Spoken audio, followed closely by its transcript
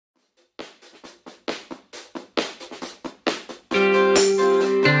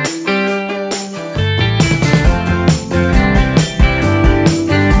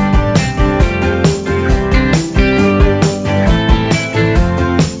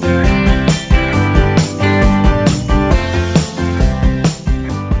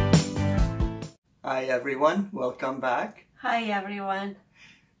everyone, welcome back. Hi everyone.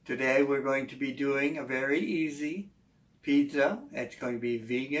 Today we're going to be doing a very easy pizza. It's going to be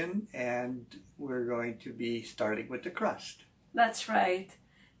vegan and we're going to be starting with the crust. That's right.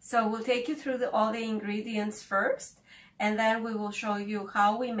 So we'll take you through all the ingredients first, and then we will show you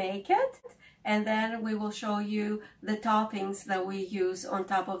how we make it, and then we will show you the toppings that we use on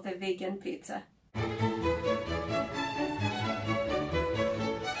top of the vegan pizza.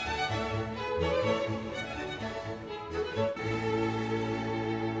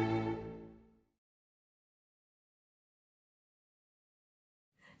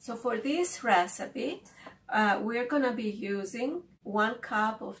 So for this recipe, we're going to be using 1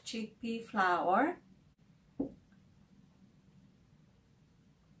 cup of chickpea flour,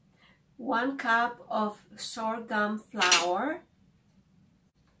 1 cup of sorghum flour,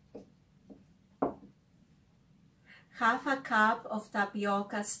 half a cup of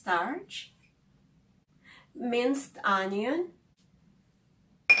tapioca starch, minced onion,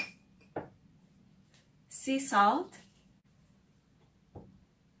 sea salt,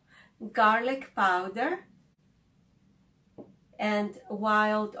 garlic powder, and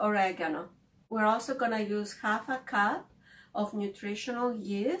wild oregano. We're also going to use half a cup of nutritional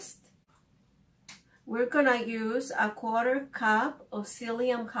yeast. We're going to use a 1/4 cup of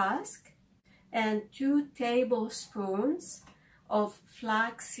psyllium husk and 2 tablespoons of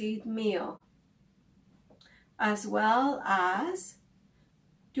flaxseed meal, as well as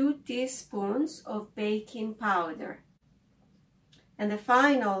 2 teaspoons of baking powder. And the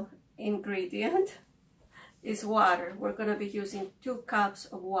final ingredient is water. We're going to be using 2 cups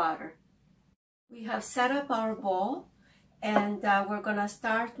of water. We have set up our bowl, and we're going to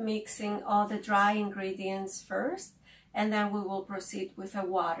start mixing all the dry ingredients first, and then we will proceed with the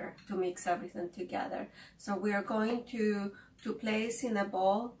water to mix everything together. So we are going to place in the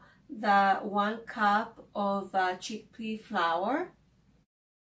bowl the 1 cup of chickpea flour,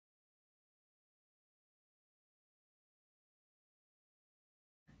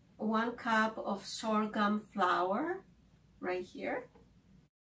 1 cup of sorghum flour right here,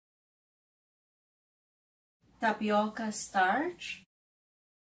 tapioca starch,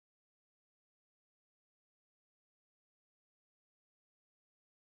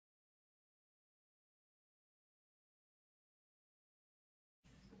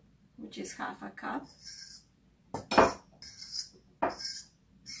 which is half a cup,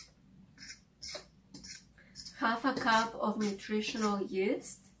 half a cup of nutritional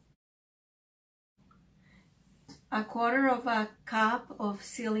yeast, 1/4 cup of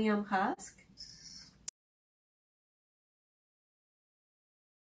psyllium husk,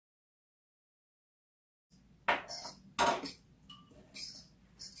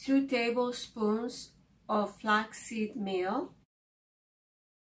 2 tablespoons of flaxseed meal,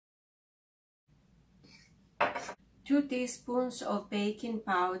 2 teaspoons of baking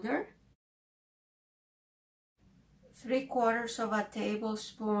powder, 3/4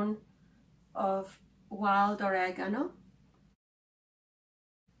 tablespoon of wild oregano,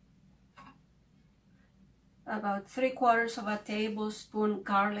 about 3/4 tablespoon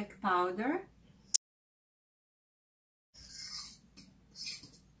garlic powder,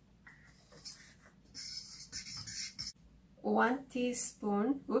 1 teaspoon,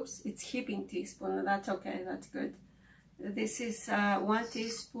 oops, it's heaping teaspoon, that's okay, that's good. This is 1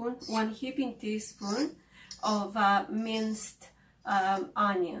 teaspoon, 1 heaping teaspoon of minced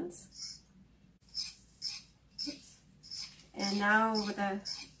onions. And now the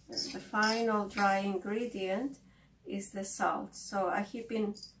final dry ingredient is the salt. So a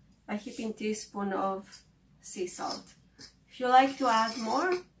heaping teaspoon of sea salt. If you like to add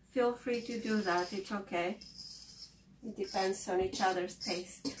more, feel free to do that, it's okay. It depends on each other's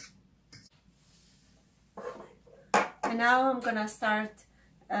taste. And now I'm gonna start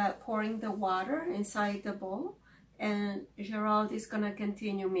pouring the water inside the bowl, and Gerald is gonna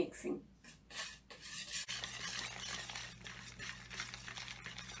continue mixing.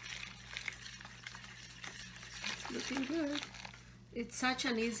 It's looking good. It's such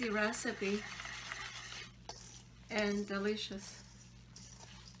an easy recipe and delicious.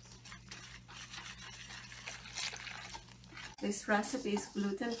 This recipe is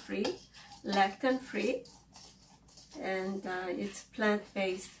gluten-free, lectin-free, and it's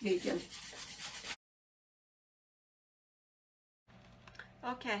plant-based vegan.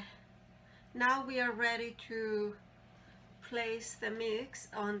 Okay, now we are ready to place the mix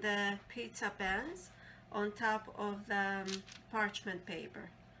on the pizza pans on top of the parchment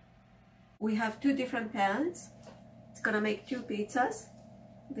paper. We have 2 different pans. It's gonna make 2 pizzas,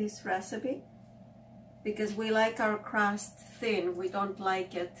 this recipe, because we like our crust thin, we don't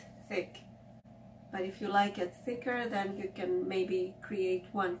like it thick. But if you like it thicker, then you can maybe create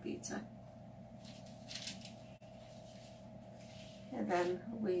one pizza. And then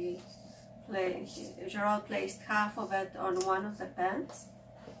Gerald placed half of it on one of the pans.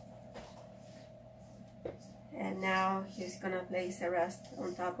 And now he's gonna place the rest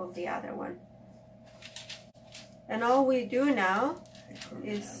on top of the other one. And all we do now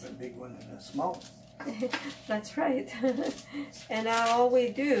is... have a big one and a small one. That's right. And now all we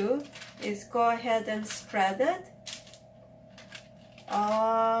do is go ahead and spread it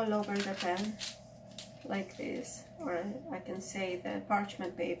all over the pan like this, or I can say the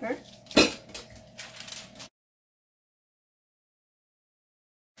parchment paper.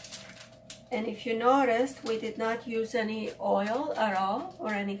 And if you noticed, we did not use any oil at all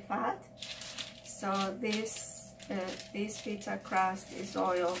or any fat, so this pizza crust is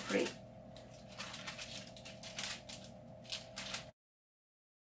oil free.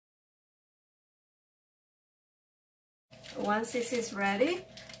 Once this is ready,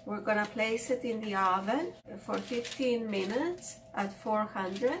 we're gonna place it in the oven for 15 minutes at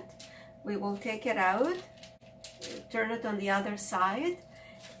 400. We will take it out, turn it on the other side,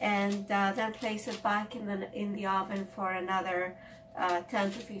 and then place it back in the oven for another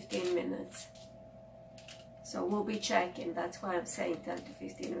 10 to 15 minutes. So we'll be checking, that's why I'm saying 10 to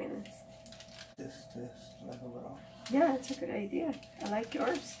 15 minutes. This level it off. Yeah, it's a good idea. I like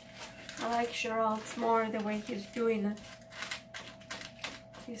yours. I like Gerald's more the way he's doing it.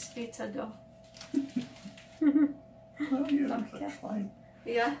 His pizza dough. Oh, yeah, Okay. that's fine.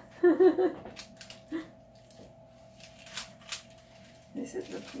 Yeah. This is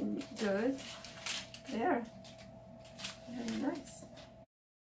looking good. There. Very nice.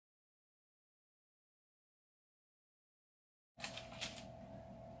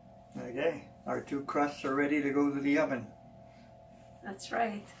 Okay, our two crusts are ready to go to the oven. That's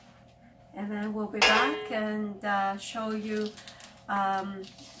right. And then we'll be back and show you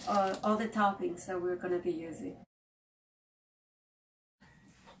all the toppings that we're going to be using.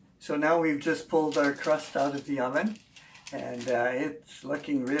 So now we've just pulled our crust out of the oven, and it's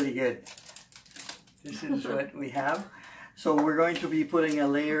looking really good. This is what we have. So we're going to be putting a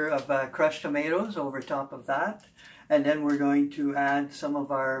layer of crushed tomatoes over top of that, and then we're going to add some of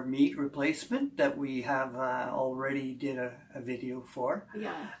our meat replacement that we have already did a video for.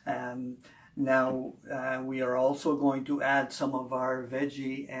 Yeah. Now we are also going to add some of our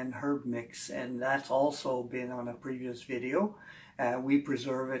veggie and herb mix, and that's also been on a previous video. We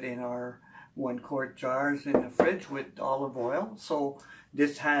preserve it in our 1-quart jars in the fridge with olive oil. So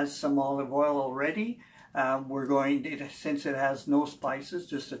this has some olive oil already. We're going to, since it has no spices,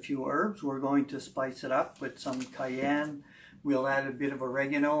 just a few herbs, we're going to spice it up with some cayenne. We'll add a bit of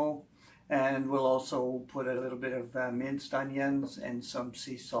oregano, and we'll also put a little bit of minced onions and some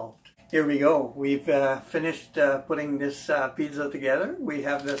sea salt. Here we go. We've finished putting this pizza together. We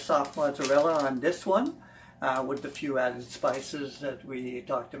have the soft mozzarella on this one with the few added spices that we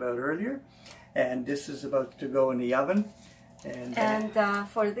talked about earlier. And this is about to go in the oven. And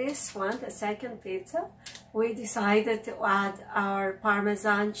for this one, the second pizza, we decided to add our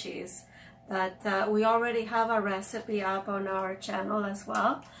Parmesan cheese that we already have a recipe up on our channel as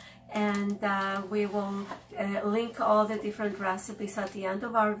well. And we will link all the different recipes at the end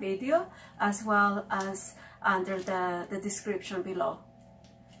of our video, as well as under the description below.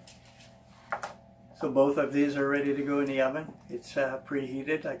 So both of these are ready to go in the oven. It's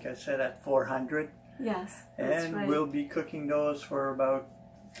preheated, like I said, at 400. Yes, that's and right. We'll be cooking those for about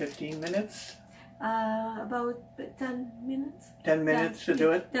 15 minutes. About 10 minutes. 10 minutes to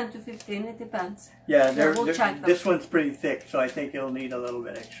do it? 10 to 15, it depends. Yeah, we'll check this one's pretty thick, so I think it'll need a little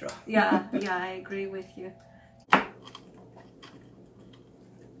bit extra. Yeah, yeah, I agree with you.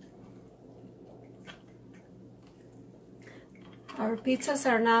 Our pizzas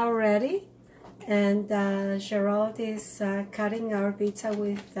are now ready, and Gerald is cutting our pizza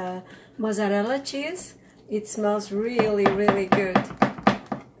with mozzarella cheese. It smells really, really good,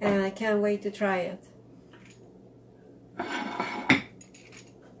 and I can't wait to try it.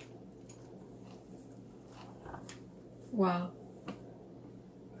 Wow.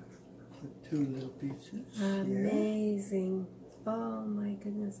 Two little pieces. Amazing. Yeah. Oh my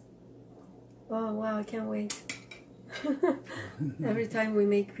goodness. Oh wow, I can't wait. Every time we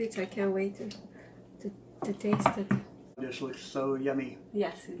make pizza, I can't wait to taste it. This looks so yummy.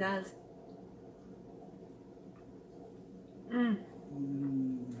 Yes, it does. Mm.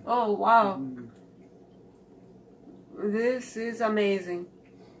 Mm. Oh wow. Mm. This is amazing.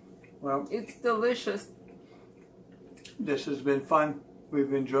 Well, it's delicious. This has been fun.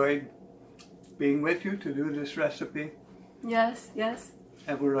 We've enjoyed being with you to do this recipe. Yes, yes.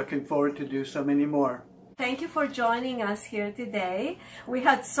 And we're looking forward to do so many more. Thank you for joining us here today. We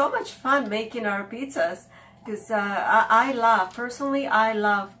had so much fun making our pizzas because personally, I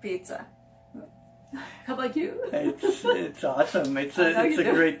love pizza. How about you? It's awesome. It's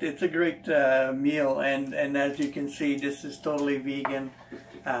a great meal, and as you can see, this is totally vegan,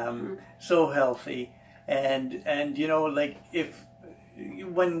 so healthy, and you know, like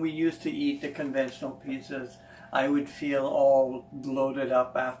when we used to eat the conventional pizzas, I would feel all bloated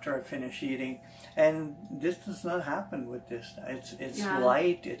up after I finish eating, and this does not happen with this. It's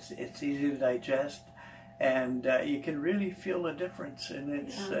light. It's easy to digest, and you can really feel the difference, and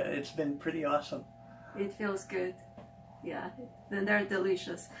it's been pretty awesome. It feels good. Yeah, and they're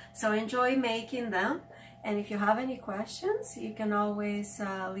delicious. So enjoy making them. And if you have any questions, you can always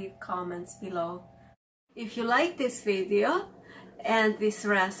leave comments below. If you like this video and this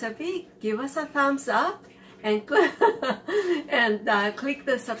recipe, give us a thumbs up and click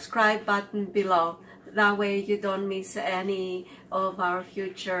the subscribe button below. That way you don't miss any of our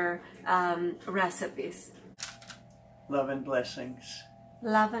future recipes. Love and blessings.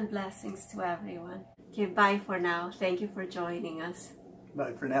 Love and blessings to everyone. Okay, bye for now. Thank you for joining us.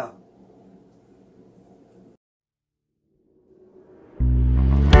 Bye for now.